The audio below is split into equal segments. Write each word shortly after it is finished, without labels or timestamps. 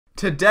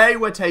Today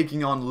we're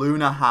taking on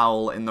Luna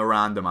Howl in the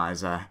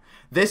randomizer.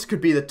 This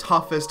could be the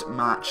toughest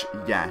match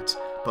yet,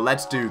 but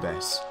let's do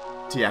this,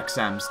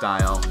 TXM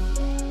style.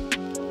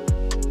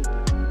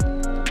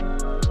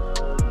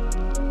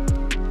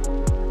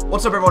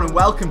 What's up everyone and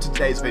welcome to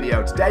today's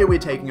video. Today we're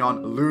taking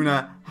on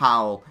Luna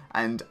Howl,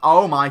 and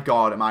oh my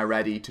god am I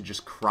ready to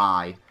just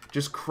cry.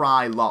 Just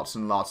cry lots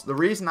and lots. The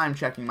reason I'm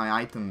checking my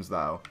items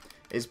though,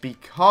 is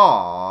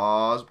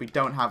because we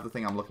don't have the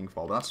thing I'm looking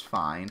for, but that's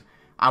fine.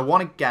 I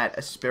want to get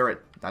a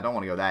spirit. I don't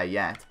want to go there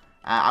yet.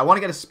 I want to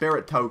get a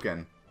spirit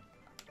token.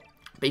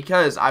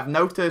 Because I've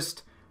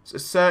noticed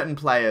certain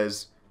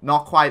players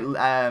not quite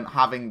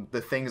having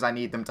the things I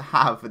need them to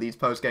have for these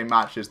post-game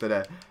matches that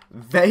are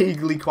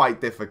vaguely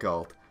quite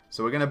difficult.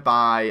 So we're going to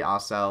buy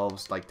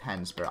ourselves like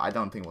 10 spirit. I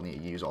don't think we'll need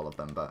to use all of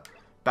them, but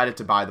better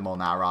to buy them all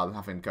now rather than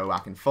having to go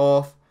back and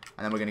forth.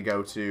 And then we're going to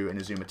go to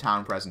Inazuma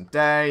Town present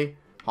day.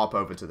 Hop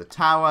over to the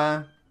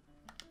tower.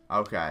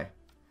 Okay.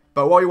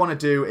 But what we want to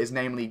do is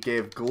namely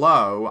give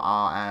Glow,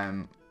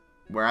 our,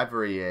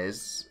 wherever he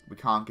is, we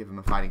can't give him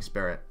a fighting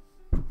spirit.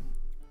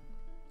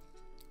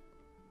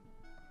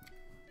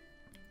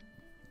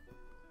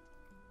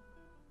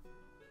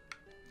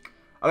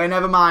 Okay,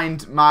 never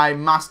mind. My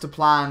master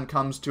plan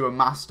comes to a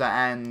master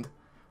end.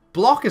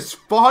 Block is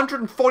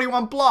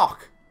 441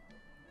 block.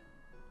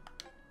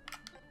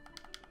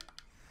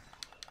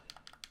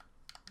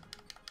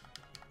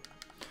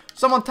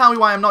 Someone tell me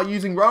why I'm not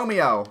using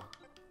Romeo.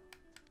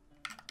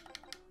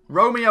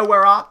 Romeo,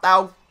 where art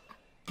thou?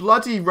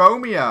 Bloody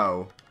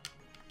Romeo.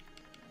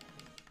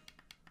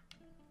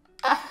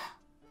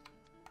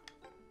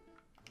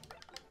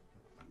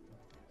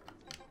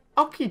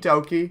 Okie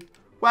dokie.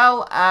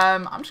 Well,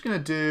 I'm just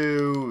going to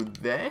do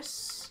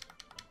this.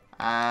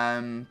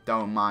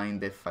 Don't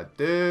mind if I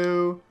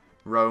do.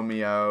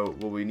 Romeo,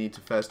 well, we need to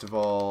first of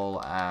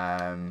all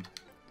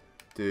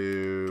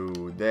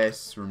do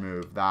this.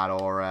 Remove that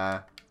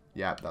aura.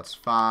 Yep, that's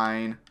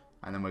fine.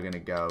 And then we're going to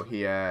go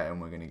here,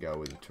 and we're going to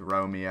go to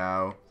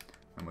Romeo,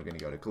 and we're going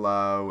to go to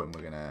Glow, and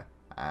we're going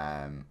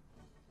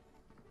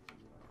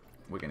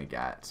to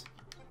get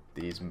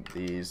these. We're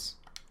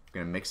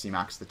going to mixy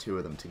max the two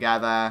of them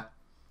together.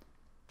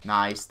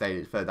 Nice.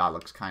 That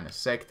looks kind of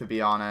sick, to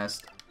be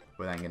honest.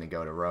 We're then going to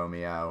go to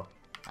Romeo,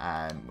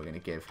 and we're going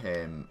to give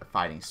him a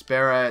fighting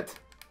spirit.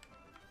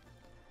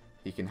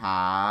 He can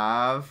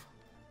have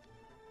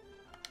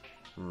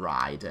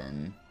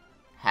Raiden.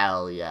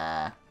 Hell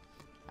yeah.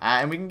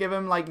 And we can give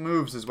him, like,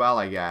 moves as well,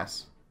 I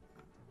guess.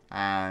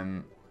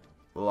 Well,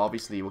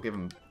 obviously, we'll give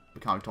him... We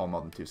can't call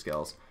more than 2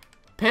 skills.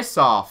 Piss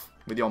off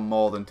with your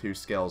more than 2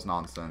 skills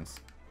nonsense.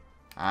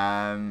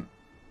 You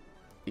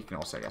can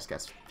also, I guess,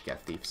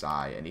 get Thief's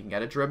Eye. And you can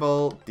get a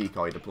dribble,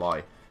 decoy,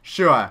 deploy.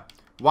 Sure.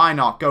 Why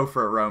not? Go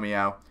for it,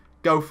 Romeo.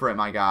 Go for it,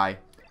 my guy.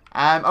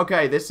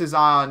 Okay, this is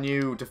our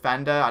new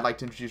defender. I'd like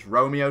to introduce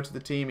Romeo to the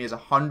team. He has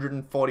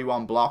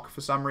 141 block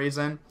for some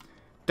reason.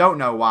 Don't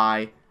know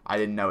why. I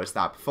didn't notice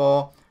that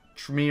before.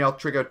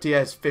 Trigotia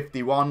has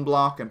 51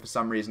 block, and for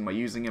some reason we're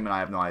using him, and I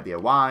have no idea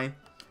why.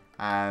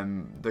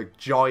 The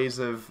joys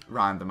of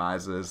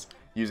randomizers.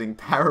 Using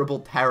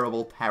terrible,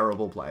 terrible,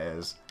 terrible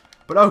players.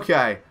 But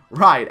okay,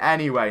 right,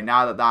 anyway,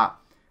 now that that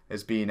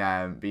has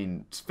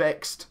been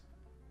fixed,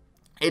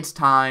 it's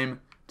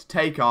time to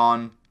take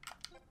on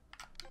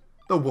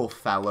the Wolf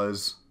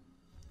Fellas.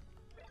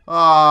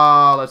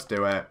 Oh, let's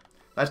do it.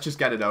 Let's just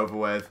get it over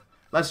with.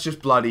 Let's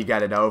just bloody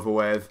get it over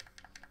with.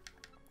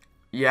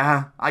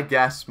 Yeah, I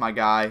guess, my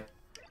guy.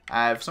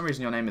 For some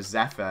reason your name is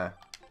Zephyr.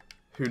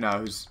 Who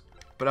knows?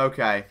 But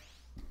okay.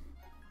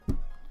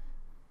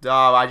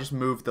 Oh, I just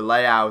moved the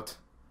layout.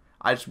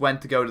 I just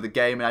went to go to the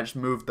game and I just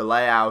moved the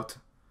layout.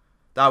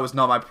 That was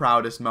not my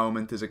proudest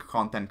moment as a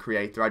content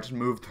creator. I just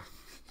moved...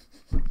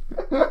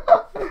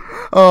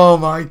 Oh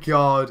my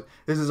god.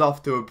 This is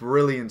off to a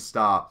brilliant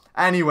start.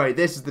 Anyway,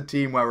 this is the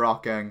team we're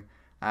rocking.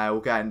 We'll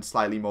get in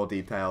slightly more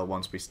detail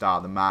once we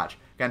start the match.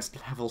 Against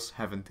level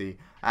 70,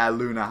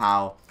 Luna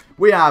Howl.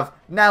 We have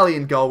Nelly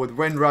in goal with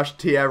Windrush,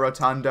 Tia,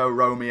 Rotundo,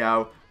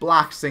 Romeo,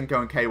 Black, Cinco,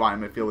 and KY in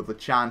midfield with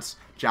LeChance,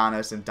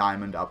 Janice, and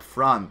Diamond up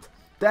front.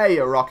 They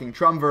are rocking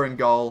Trumver in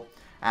goal,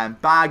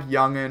 and Bag,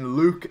 Youngin,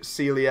 Luke,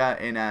 Celia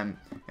in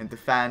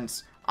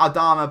defense,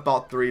 Adama,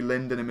 bot 3,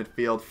 Linden in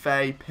midfield,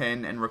 Faye,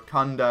 Pin, and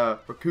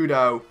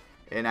Rakudo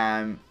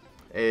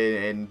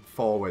in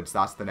forwards.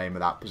 That's the name of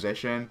that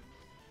position.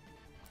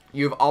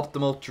 You have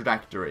optimal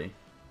trajectory.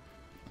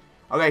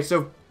 Okay,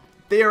 so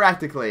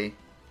theoretically,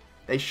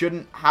 they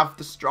shouldn't have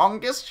the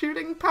strongest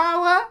shooting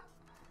power,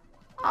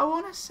 I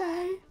want to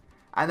say.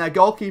 And their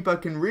goalkeeper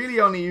can really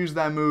only use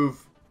their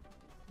move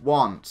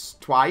once,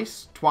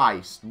 twice,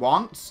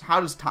 once.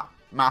 How does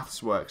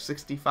maths work?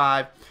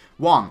 65,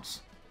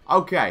 once.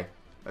 Okay.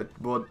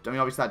 Well, I mean,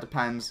 obviously that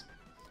depends.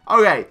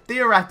 Okay,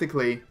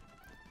 theoretically,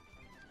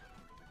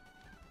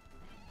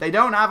 they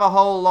don't have a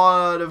whole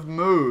lot of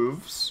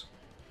moves.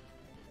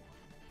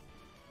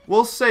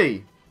 We'll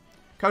see.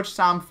 Coach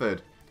Samford.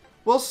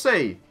 We'll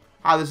see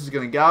how this is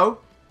going to go.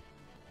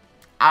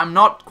 I'm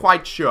not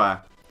quite sure.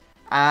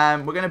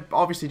 We're going to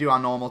obviously do our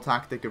normal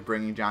tactic of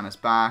bringing Janice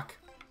back.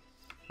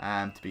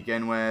 To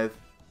begin with.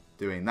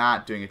 Doing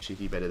that. Doing a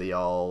cheeky bit of the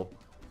old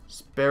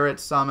Spirit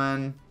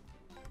Summon.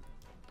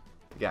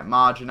 To get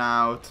Margin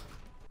out.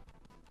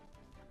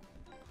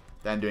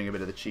 Then doing a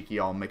bit of the cheeky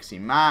old Mixie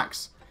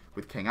Max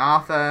with King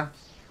Arthur.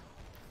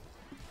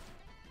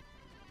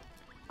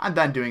 And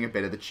then doing a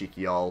bit of the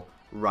cheeky old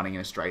running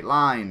in a straight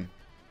line.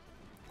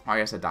 Or I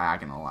guess a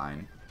diagonal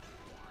line.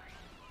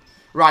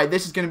 Right,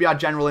 this is going to be our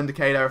general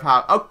indicator of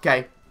how...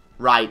 Okay,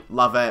 right,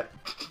 love it.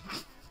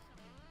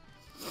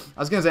 I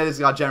was going to say this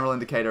is our general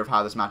indicator of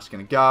how this match is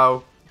going to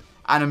go.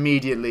 And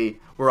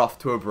immediately, we're off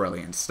to a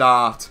brilliant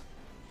start.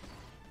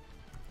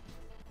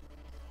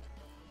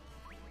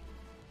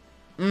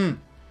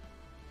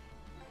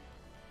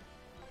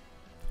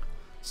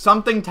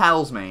 Something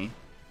tells me,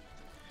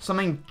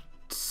 something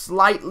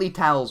slightly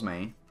tells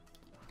me,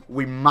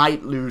 we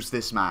might lose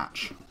this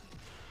match.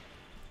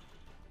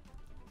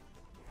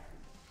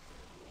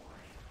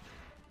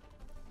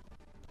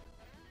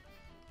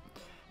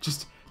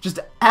 Just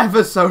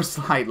ever so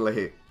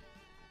slightly.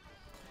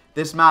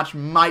 This match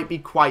might be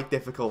quite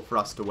difficult for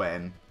us to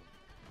win.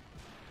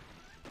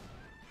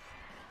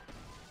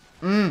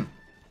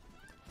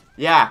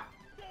 Yeah.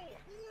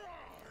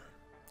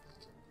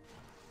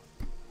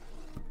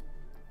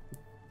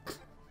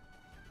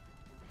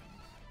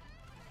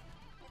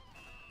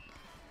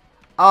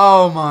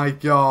 Oh my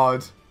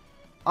god.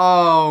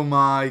 Oh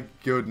my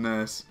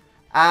goodness.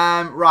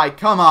 Right,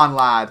 come on,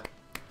 lad.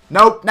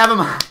 Nope, never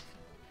mind.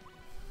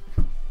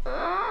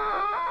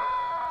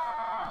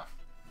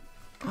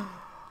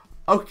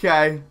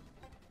 Okay.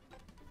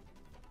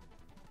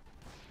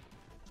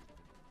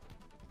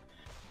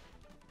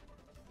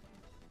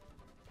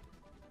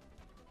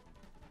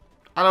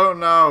 I don't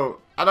know.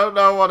 I don't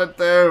know what to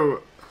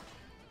do.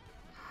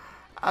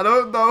 I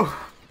don't know.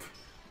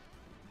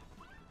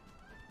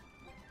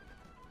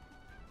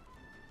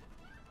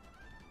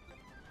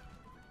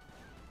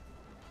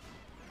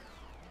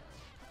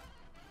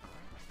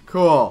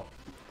 Cool.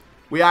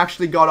 We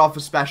actually got off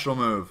a special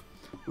move.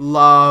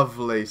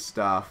 Lovely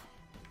stuff.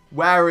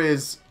 Where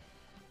is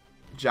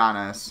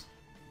Janice?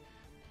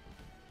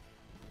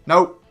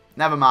 Nope.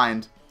 Never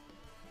mind.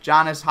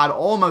 Janice had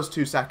almost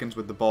 2 seconds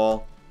with the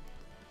ball.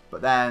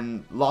 But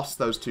then lost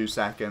those 2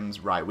 seconds.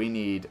 Right, we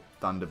need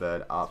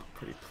Thunderbird up.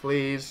 Pretty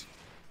please.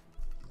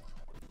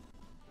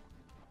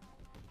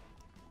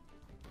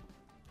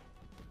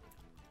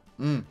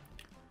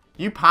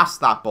 You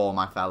passed that ball,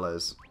 my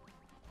fellas.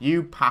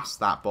 You passed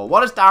that ball.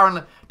 What is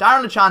Darren?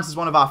 Darren LeChance is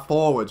one of our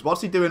forwards.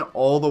 What's he doing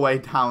all the way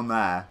down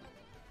there?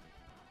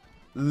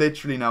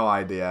 Literally no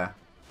idea.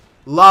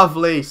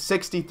 Lovely.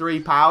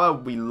 63 power.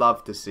 We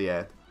love to see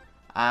it.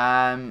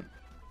 Okay,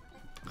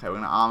 we're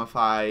going to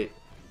Armify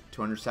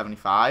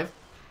 275.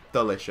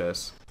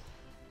 Delicious.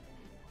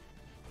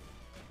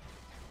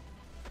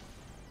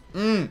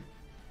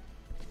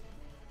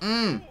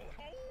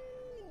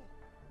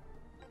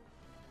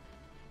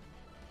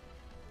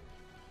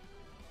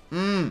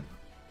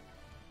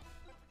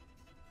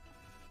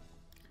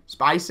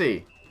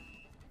 Spicy.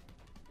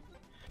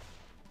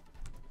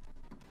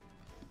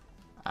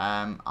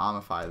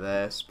 Armify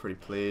this, pretty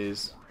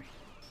please.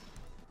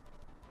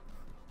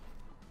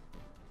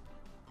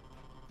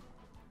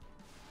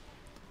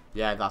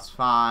 Yeah, that's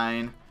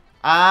fine.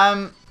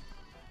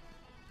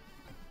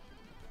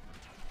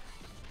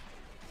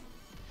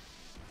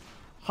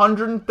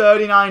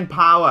 139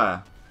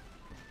 power.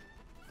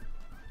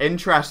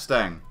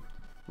 Interesting.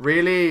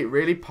 Really,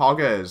 really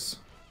poggers.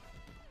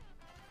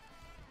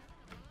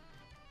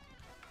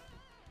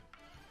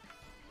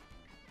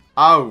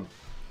 Oh.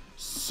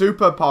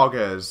 Super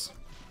poggers.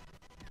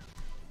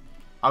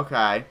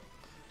 Okay.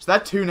 So they're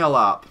 2-0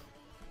 up.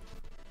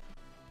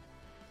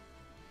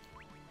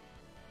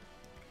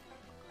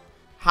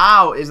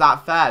 How is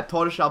that fair?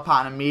 Tortoiseshell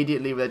pattern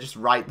immediately, they're just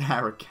right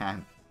there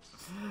again.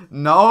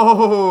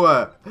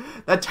 No!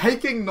 They're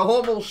taking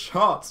normal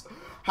shots.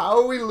 How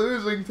are we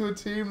losing to a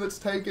team that's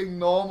taking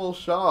normal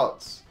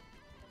shots?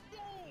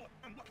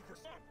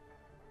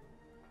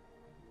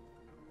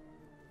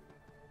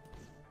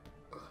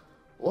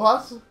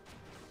 What?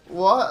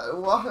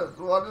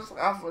 What is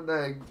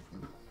happening?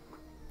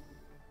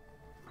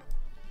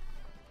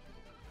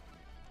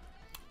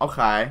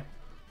 Okay.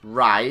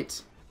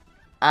 Right.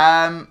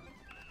 I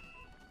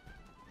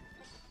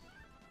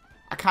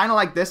kind of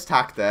like this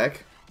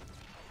tactic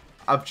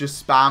of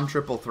just spam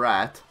triple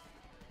threat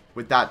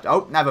with that.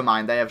 Oh, never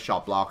mind. They have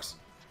shot blocks.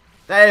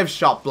 They have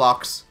shot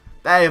blocks.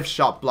 They have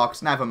shot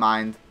blocks. Never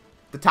mind.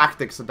 The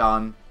tactics are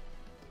done.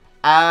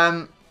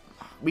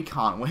 We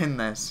can't win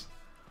this.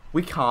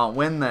 We can't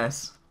win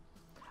this.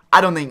 I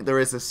don't think there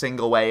is a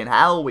single way in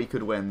hell we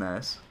could win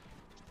this.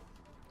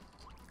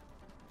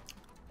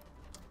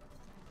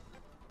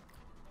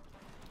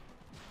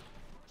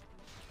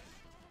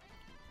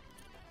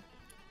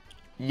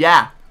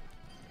 Yeah.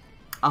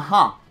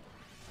 Uh-huh.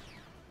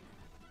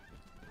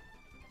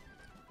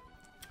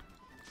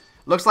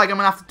 Looks like I'm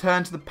going to have to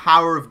turn to the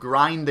power of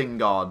grinding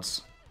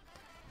gods.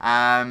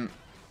 And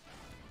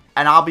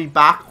I'll be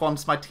back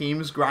once my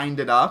team's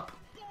grinded up.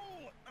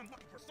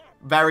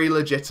 very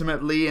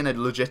legitimately in a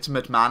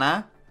legitimate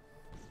manner,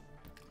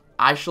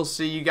 I shall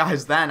see you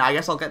guys then. I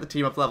guess I'll get the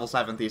team up to level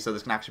 70 so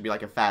this can actually be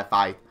like a fair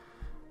fight.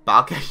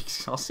 But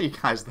I'll see you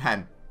guys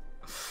then.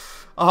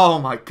 Oh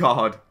my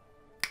god.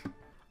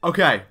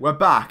 Okay, we're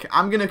back.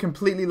 I'm going to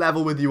completely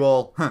level with you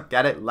all.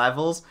 Get it?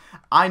 Levels.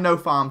 I know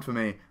farmed for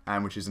me,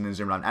 which is an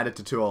Inazuma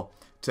editor tool,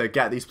 to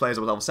get these players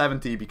up to level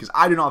 70 because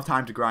I do not have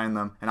time to grind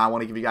them. And I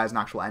want to give you guys an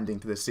actual ending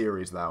to this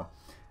series though.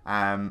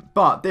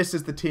 But this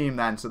is the team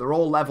then. So they're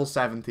all level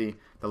 70,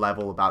 the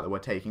level about that we're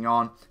taking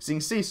on. So you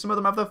can see some of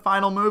them have their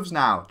final moves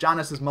now.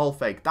 Janice is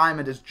Molefake.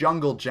 Diamond is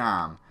Jungle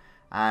Jam.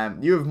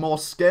 You have more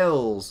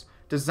skills.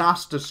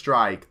 Disaster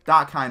Strike.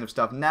 That kind of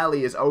stuff.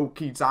 Nelly is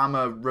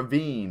Okizama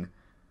Ravine.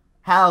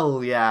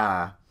 Hell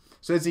yeah.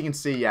 So as you can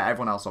see, yeah,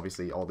 everyone else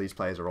obviously, all these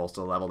players are all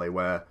still the level they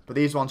were. But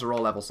these ones are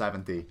all level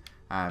 70.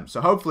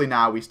 So hopefully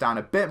now we stand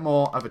a bit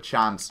more of a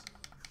chance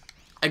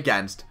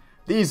against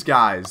these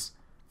guys.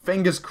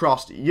 Fingers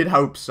crossed, you'd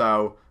hope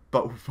so,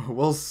 but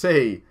we'll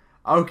see.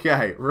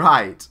 Okay,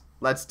 right,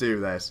 let's do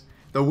this.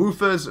 The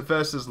Woofers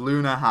versus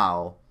Luna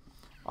Howl.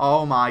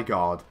 Oh my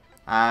god.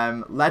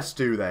 Let's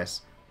do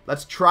this.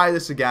 Let's try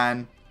this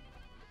again.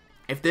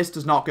 If this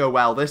does not go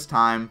well this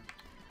time,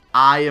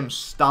 I am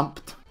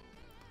stumped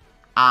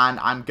and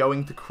I'm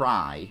going to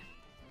cry.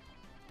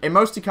 It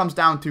mostly comes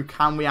down to,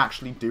 can we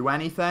actually do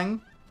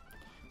anything?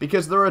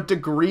 Because there are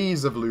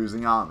degrees of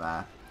losing, aren't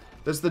there?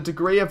 There's the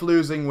degree of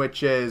losing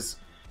which is,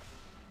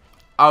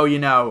 oh, you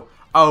know,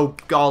 oh,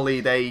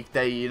 golly, they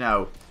you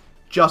know,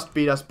 just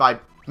beat us by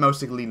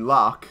mostly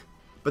luck.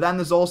 But then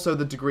there's also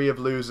the degree of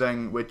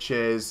losing which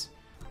is,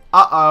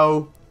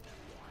 uh-oh,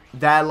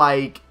 they're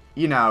like,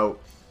 you know,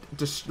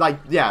 just like,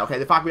 yeah, okay,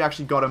 the fact we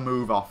actually got a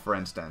move off, for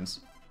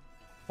instance.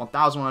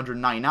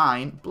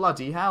 1,199,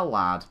 bloody hell,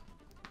 lad.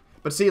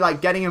 But see,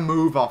 like, getting a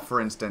move off, for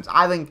instance,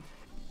 I think,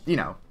 you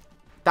know,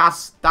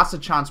 that's a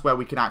chance where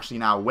we can actually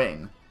now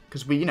win.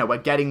 Because we, you know, we're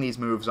getting these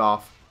moves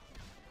off.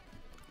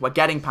 We're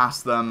getting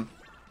past them.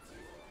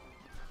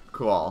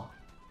 Cool.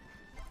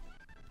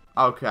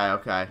 Okay,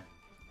 okay. And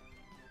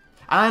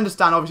I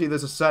understand, obviously,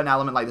 there's a certain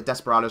element, like the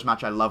Desperados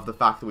match. I love the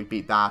fact that we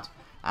beat that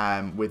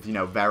with, you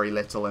know, very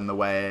little in the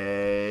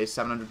way.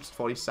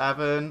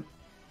 747.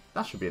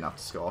 That should be enough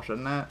to score,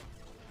 shouldn't it?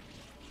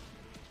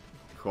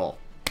 Cool.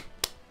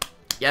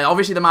 Yeah,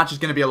 obviously the match is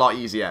going to be a lot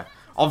easier.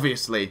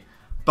 Obviously.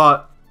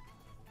 But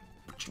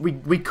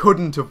we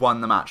couldn't have won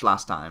the match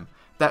last time.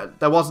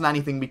 There wasn't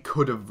anything we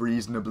could have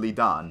reasonably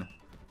done.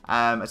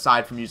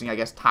 Aside from using, I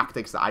guess,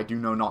 tactics that I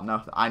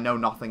know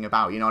nothing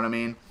about, you know what I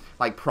mean?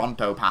 Like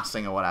pronto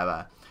passing or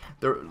whatever.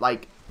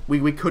 Like,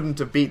 we couldn't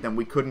have beat them.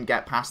 We couldn't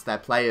get past their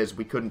players.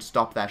 We couldn't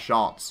stop their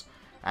shots.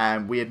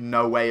 We had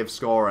no way of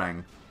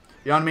scoring.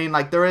 You know what I mean?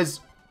 Like, there's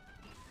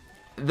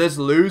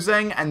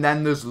losing and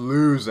then there's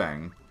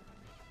losing.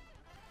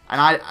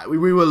 And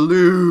we were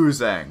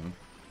losing.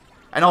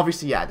 And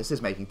obviously, yeah, this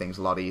is making things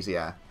a lot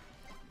easier.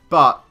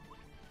 But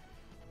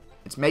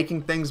it's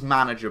making things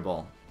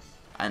manageable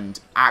and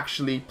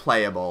actually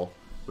playable,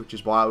 which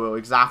is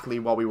exactly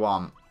what we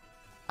want.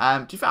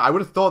 To be fair, I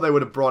would have thought they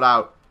would have brought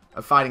out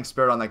a fighting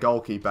spirit on their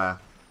goalkeeper,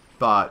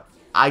 but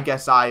I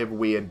guess I have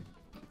weird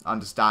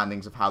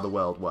understandings of how the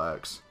world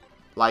works.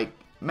 Like,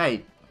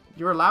 mate,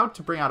 you're allowed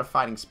to bring out a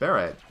fighting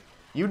spirit.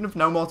 You'd have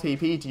no more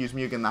TP to use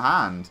Mugen the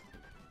Hand.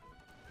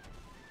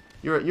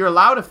 You're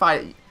allowed to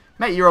fight,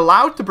 mate. You're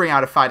allowed to bring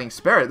out a fighting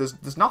spirit.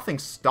 There's nothing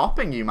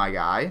stopping you, my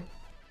guy.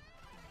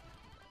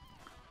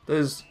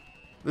 There's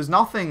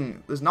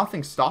nothing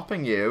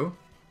stopping you.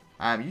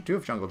 You do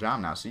have Jungle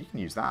Jam now, so you can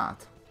use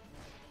that.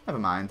 Never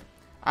mind.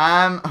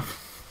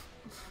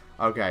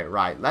 Okay,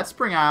 right. Let's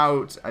bring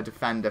out a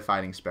defender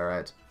fighting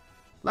spirit.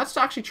 Let's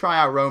actually try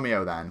out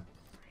Romeo then.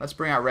 Let's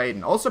bring out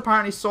Raiden. Also,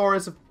 apparently, Sora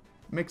is a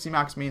Mixie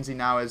Max means he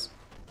now is.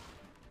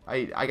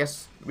 I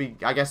guess in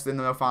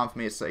the no farm for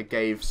me it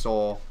gave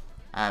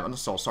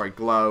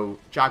Glow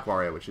Jag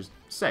Warrior, which is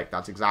sick.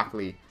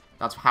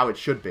 That's how it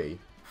should be.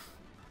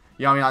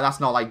 You know what I mean? Like, that's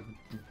not like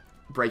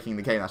breaking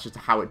the game. That's just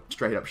how it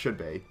straight up should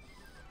be. I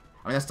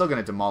mean, they're still going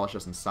to demolish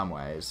us in some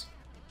ways.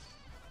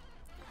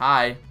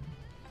 Hi. I'm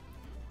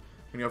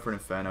going to go for an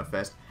Inferno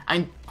Fist.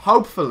 And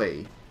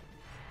hopefully.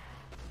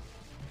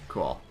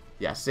 Cool.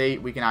 Yeah, see,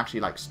 we can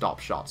actually like stop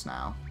shots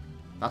now.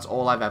 That's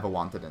all I've ever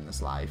wanted in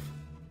this life.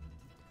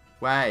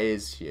 Where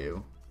is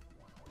Hugh?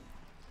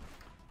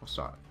 Oh,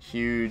 sorry.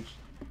 Huge.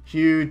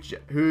 You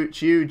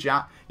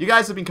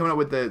guys have been coming up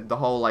with the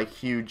whole, like,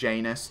 Hugh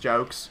Janus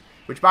jokes.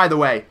 Which, by the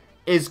way,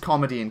 is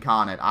comedy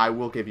incarnate. I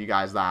will give you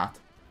guys that.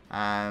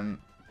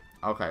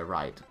 Okay,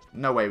 right.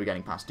 No way we're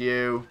getting past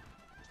you.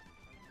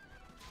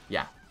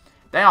 Yeah.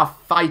 They are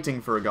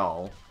fighting for a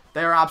goal.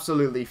 They are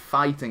absolutely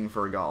fighting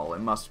for a goal,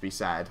 it must be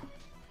said.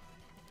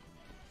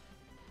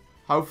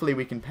 Hopefully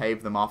we can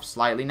pave them off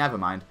slightly. Never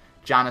mind.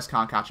 Janice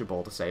can't catch a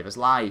ball to save his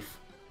life.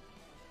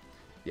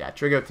 Yeah,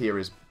 Trigo tier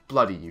is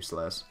bloody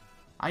useless.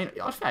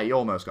 That's fair, you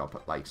almost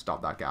got, like,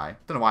 stop that guy.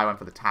 Don't know why I went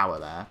for the tower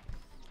there.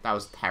 That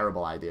was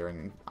terrible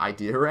ideaing.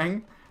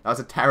 That was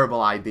a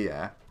terrible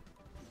idea.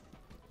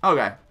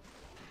 Okay.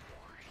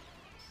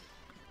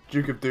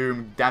 Duke of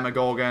Doom,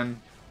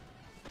 Demogorgon.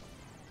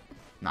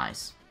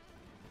 Nice.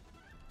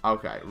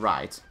 Okay,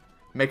 right.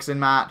 Mixing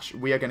match.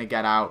 We are going to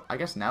get out. I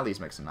guess Nelly's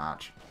mixing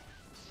match.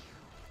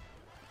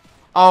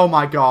 Oh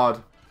my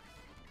god.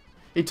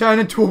 He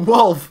turned into a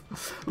wolf.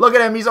 Look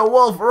at him. He's a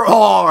wolf.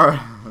 Roar.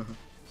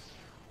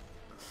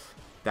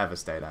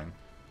 Devastating.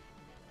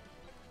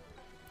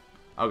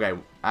 Okay.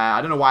 I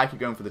don't know why I keep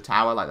going for the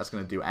tower. Like, that's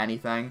going to do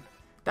anything.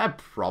 They're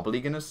probably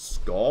going to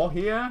score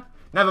here.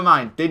 Never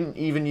mind. Didn't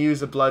even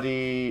use a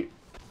bloody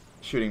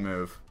shooting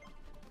move.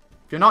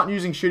 If you're not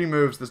using shooting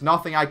moves, there's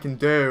nothing I can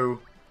do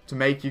to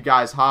make you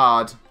guys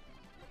hard.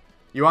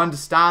 You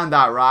understand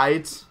that,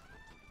 right?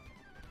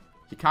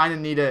 You kind of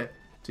need to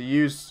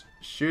use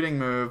shooting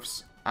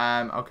moves.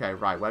 Okay,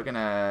 right. We're going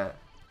to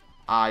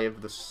Eye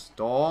of the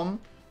Storm.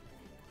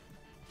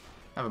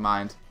 Never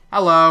mind.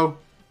 Hello.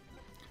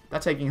 They're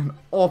taking an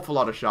awful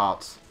lot of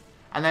shots.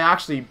 And they're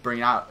actually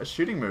bringing out a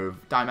shooting move.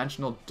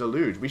 Dimensional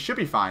Deluge. We should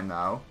be fine,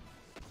 though.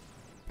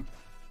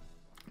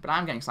 But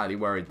I'm getting slightly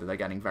worried that they're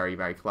getting very,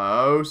 very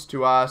close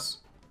to us.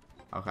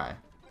 Okay.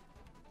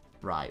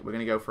 Right. We're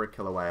going to go for a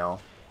Killer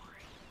Whale.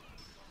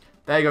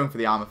 They're going for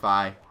the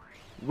Armify.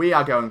 We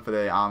are going for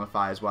the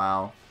Armify as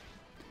well.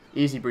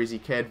 Easy Breezy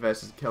Kid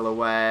versus Killer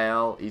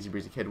Whale. Easy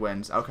Breezy Kid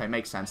wins. Okay,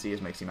 makes sense. He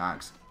is Mixie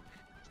Max.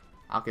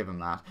 I'll give him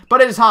that.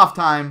 But it is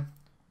halftime.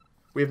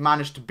 We've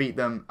managed to beat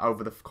them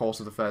over the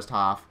course of the first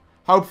half.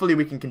 Hopefully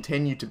we can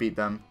continue to beat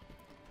them.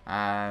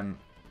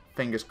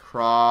 Fingers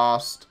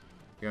crossed.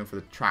 Going for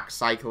the track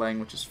cycling,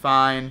 which is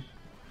fine.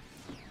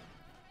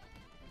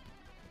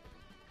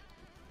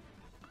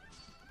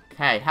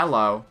 Okay,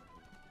 hello.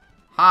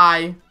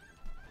 Hi.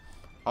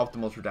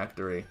 Optimal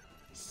trajectory.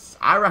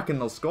 I reckon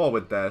they'll score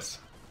with this.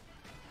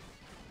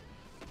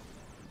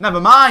 Never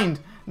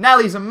mind.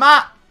 Nelly's a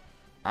mat.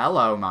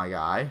 Hello, my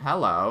guy.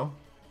 Hello.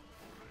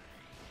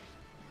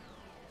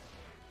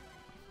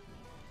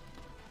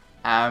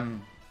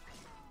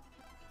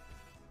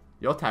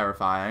 You're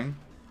terrifying.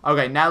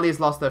 Okay, Nelly's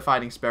lost their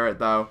fighting spirit,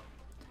 though.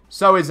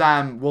 So is,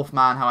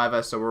 Wolfman,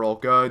 however, so we're all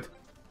good.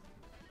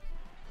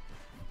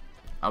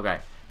 Okay.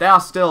 They are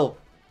still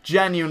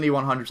genuinely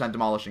 100%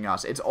 demolishing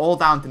us. It's all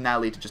down to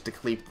Nelly to just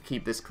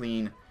keep this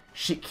clean.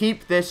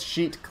 Keep this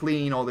sheet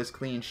clean, or this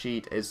clean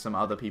sheet, as some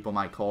other people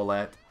might call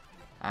it.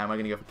 And we're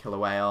going to go for Killer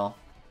Whale.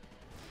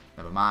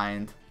 Never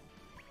mind.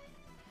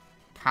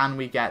 Can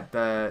we get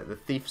the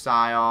Thief's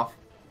Eye off?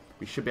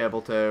 We should be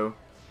able to.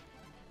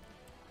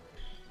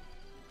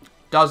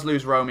 Does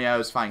lose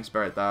Romeo's fighting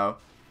spirit, though.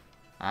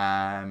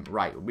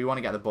 Right, we want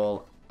to get the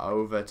ball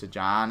over to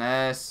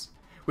Janice.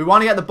 We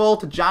want to get the ball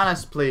to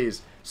Janice,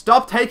 please.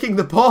 Stop taking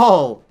the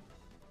ball!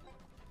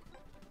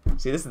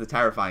 See, this is the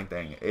terrifying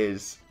thing,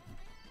 is...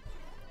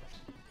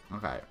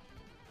 Okay.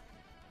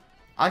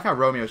 I like how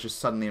Romeo's just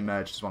suddenly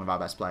emerged as one of our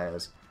best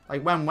players.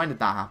 Like, when did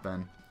that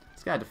happen?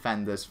 Let's get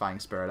Defender's fighting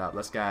spirit up.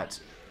 Let's get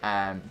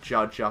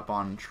Judge up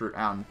on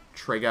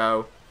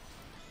Trigo.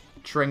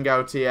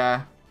 Tringo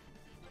tier.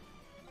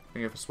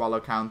 Going for Swallow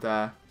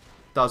counter.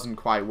 Doesn't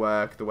quite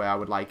work the way I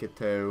would like it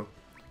to.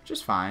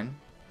 Just fine.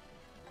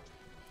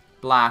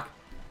 Black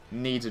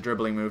needs a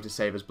dribbling move to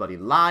save his bloody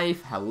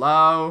life.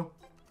 Hello.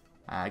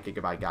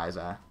 Gigabyte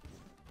Geyser.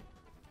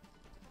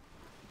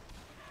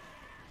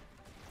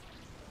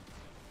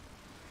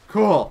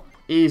 Cool.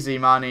 Easy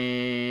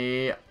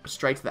money.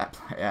 Straight to that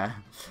player.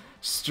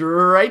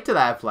 Straight to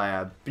that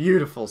player.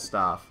 Beautiful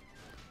stuff.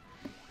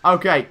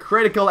 Okay,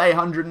 critical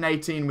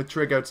 818 with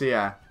Trigo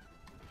tier.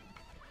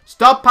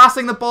 Stop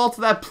passing the ball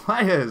to their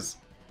players.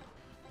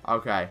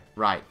 Okay,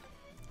 right.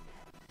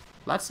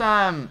 Let's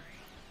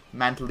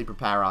mentally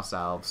prepare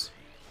ourselves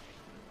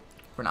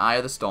for an Eye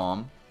of the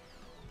Storm.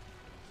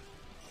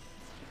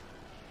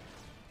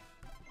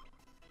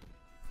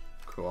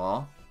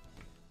 Cool.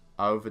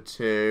 Over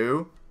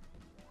to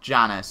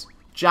Janice.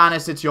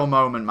 Janice, it's your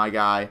moment, my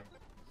guy.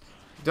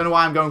 Don't know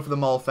why I'm going for the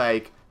mole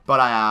fake, but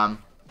I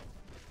am.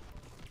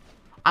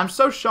 I'm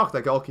so shocked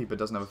that goalkeeper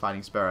doesn't have a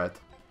fighting spirit.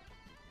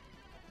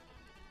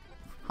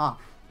 Huh.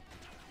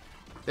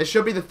 This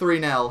should be the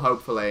 3-0,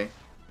 hopefully.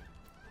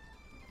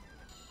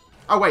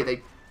 Oh, wait,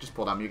 they just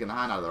pulled out Mugen the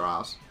Hand out of their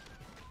ass.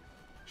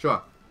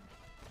 Sure.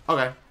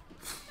 Okay.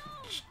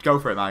 Go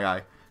for it, my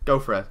guy. Go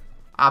for it.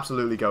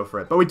 Absolutely go for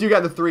it. But we do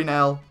get the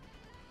 3-0,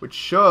 which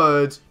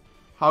should,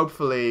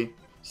 hopefully,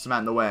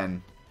 cement the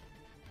win.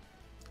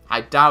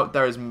 I doubt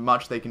there is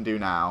much they can do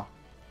now.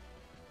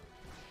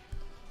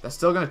 They're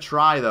still going to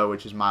try, though,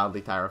 which is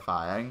mildly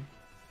terrifying.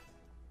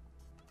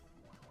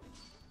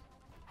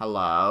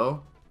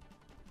 Hello.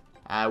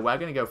 We're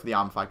going to go for the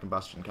Armify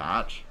Combustion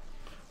catch.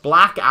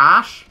 Black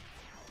Ash.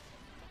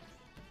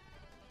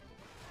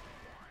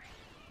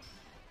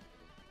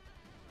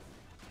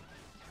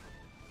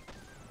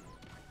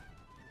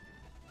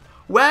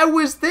 Where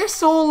was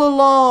this all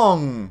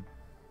along?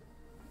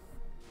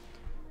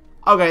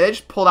 Okay, they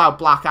just pulled out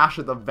Black Ash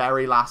at the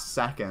very last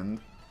second,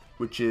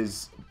 which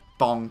is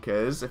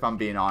bonkers, if I'm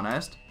being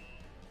honest.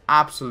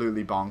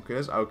 Absolutely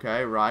bonkers.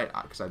 Okay, right.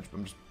 Because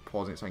I'm just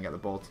pausing it so I can get the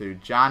ball to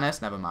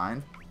Janice. Never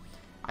mind.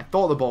 I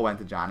thought the ball went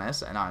to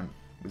Janice, and I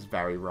was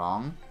very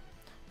wrong.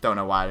 Don't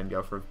know why I didn't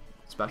go for a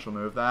special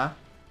move there.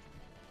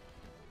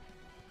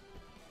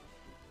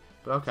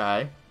 But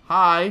okay.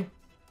 Hi.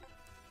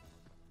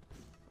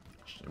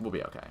 We'll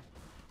be okay.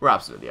 We're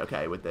absolutely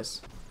okay with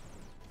this.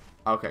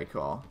 Okay,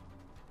 cool.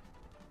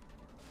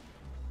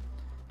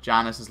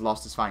 Janice has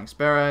lost his fighting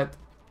spirit.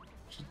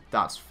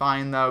 That's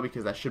fine, though,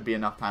 because there should be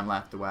enough time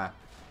left to where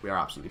we are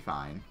absolutely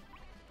fine.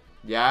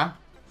 Yeah?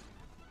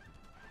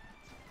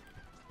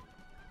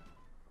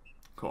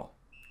 Cool.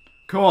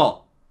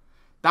 Cool.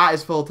 That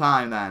is full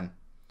time, then.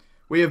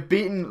 We have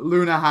beaten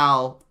Luna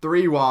Hal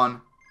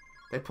 3-1.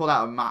 They pulled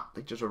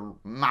out just a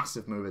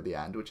massive move at the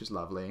end, which is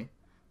lovely.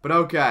 But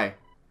okay.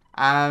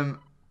 Rawr!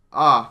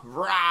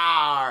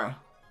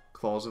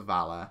 Claws of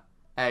Valor.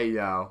 Hey,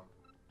 yo.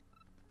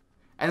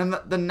 And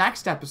then the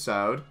next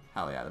episode,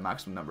 hell yeah, the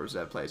maximum number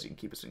of players you can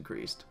keep us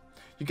increased.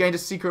 You gained a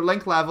secret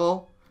link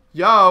level.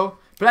 Yo!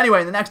 But anyway,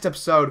 in the next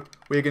episode,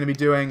 we're going to be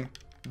doing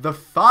the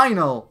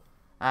final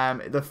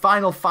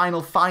episode of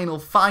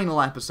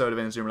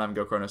Inazuma 11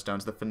 Go Chrono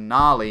Stones, the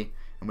finale.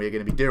 And we're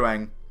going to be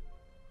doing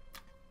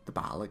the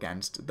battle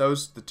against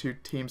the two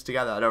teams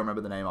together. I don't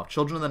remember the name of.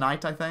 Children of the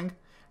Night, I think.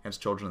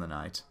 Against Children of the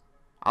Night.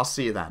 I'll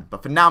see you then.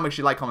 But for now, make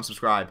sure you like, comment,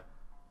 subscribe,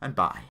 and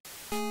bye.